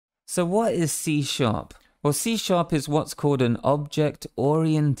So what is C Sharp? Well, C Sharp is what's called an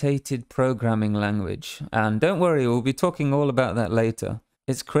object-oriented programming language. And don't worry, we'll be talking all about that later.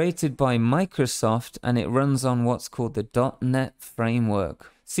 It's created by Microsoft and it runs on what's called the .NET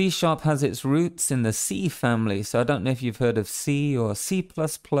framework. C Sharp has its roots in the C family, so I don't know if you've heard of C or C++,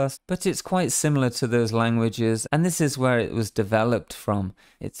 but it's quite similar to those languages, and this is where it was developed from.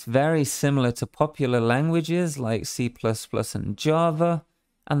 It's very similar to popular languages like C++ and Java,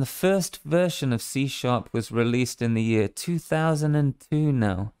 and the first version of C Sharp was released in the year 2002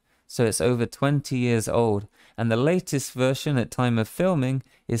 now, so it's over 20 years old, and the latest version at time of filming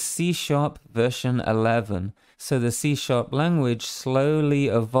is C Sharp version 11. So the C Sharp language slowly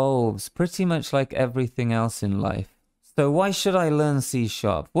evolves, pretty much like everything else in life. So why should I learn C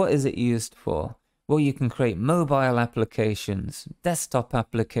Sharp? What is it used for? Well, you can create mobile applications, desktop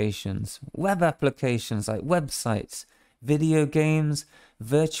applications, web applications like websites, video games,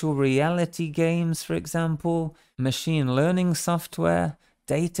 virtual reality games, for example, machine learning software,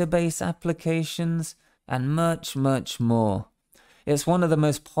 database applications, and much, much more. It's one of the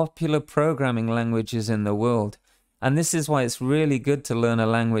most popular programming languages in the world. And this is why it's really good to learn a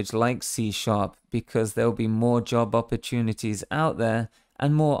language like C Sharp, because there'll be more job opportunities out there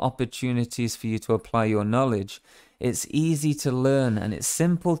and more opportunities for you to apply your knowledge. It's easy to learn and it's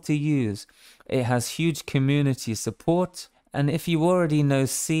simple to use. It has huge community support. And if you already know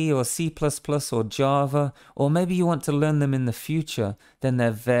C or C++ or Java, or maybe you want to learn them in the future, then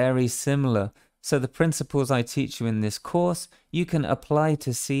they're very similar. So the principles I teach you in this course, you can apply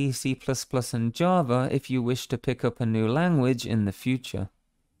to C, C++, and Java if you wish to pick up a new language in the future.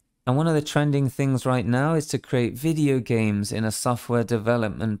 And one of the trending things right now is to create video games in a software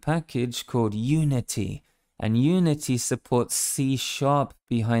development package called Unity. And Unity supports C Sharp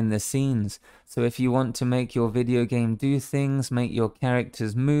behind the scenes. So if you want to make your video game do things, make your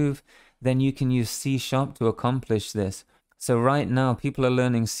characters move, then you can use C Sharp to accomplish this. So right now, people are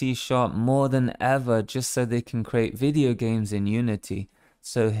learning C Sharp more than ever just so they can create video games in Unity.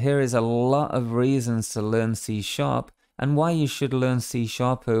 So here is a lot of reasons to learn C Sharp and why you should learn C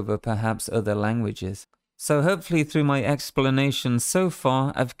Sharp over perhaps other languages. So hopefully through my explanation so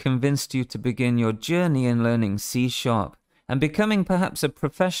far, I've convinced you to begin your journey in learning C Sharp and becoming perhaps a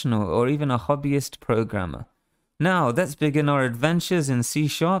professional or even a hobbyist programmer. Now, let's begin our adventures in C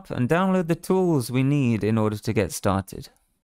Sharp and download the tools we need in order to get started.